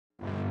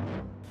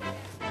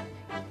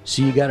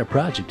See, you got a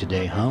project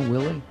today, huh,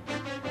 Willie?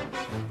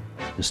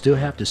 You still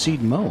have to seed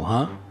and mow,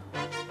 huh?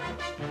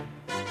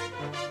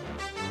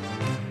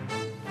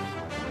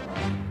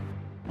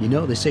 You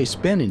know, they say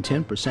spending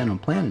 10% on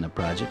planning a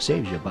project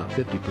saves you about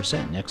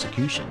 50% in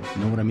execution.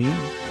 You know what I mean?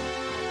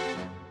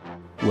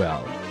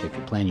 Well, if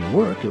you plan your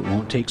work, it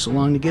won't take so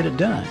long to get it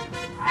done.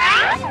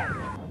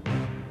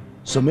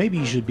 So maybe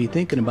you should be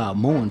thinking about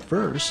mowing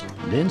first,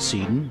 then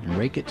seeding, and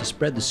rake it to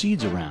spread the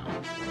seeds around.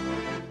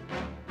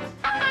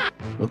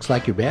 Looks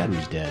like your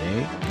battery's dead,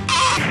 eh?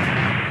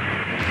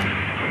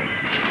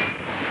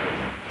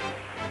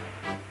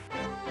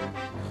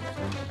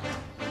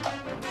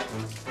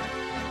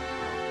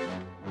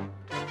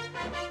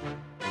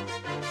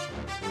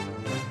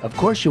 Of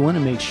course, you want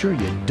to make sure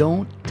you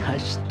don't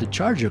touch the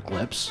charger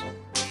clips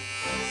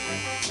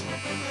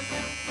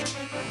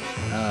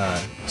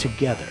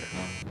together.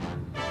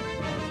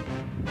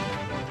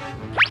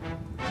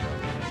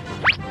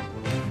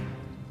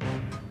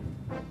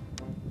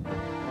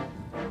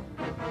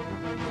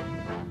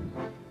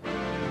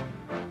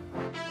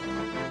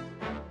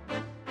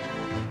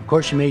 Of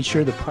course, you made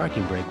sure the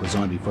parking brake was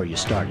on before you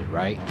started,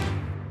 right?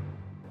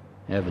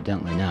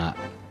 Evidently not.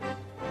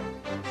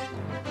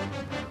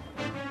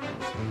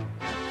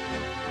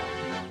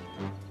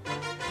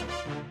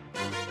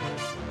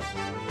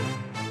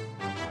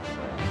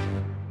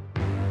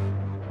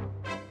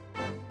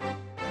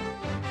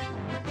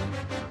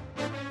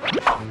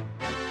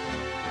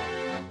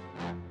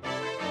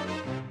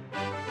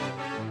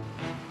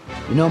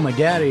 You know, my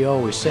daddy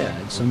always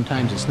said,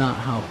 sometimes it's not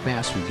how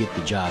fast we get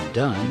the job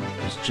done,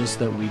 it's just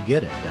that we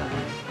get it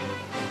done.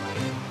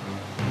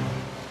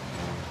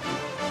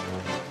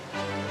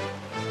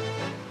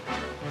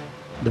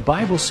 The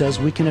Bible says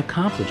we can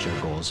accomplish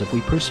our goals if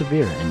we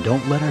persevere and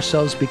don't let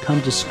ourselves become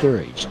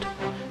discouraged.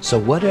 So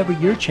whatever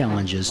your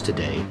challenge is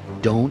today,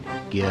 don't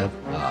give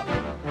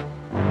up.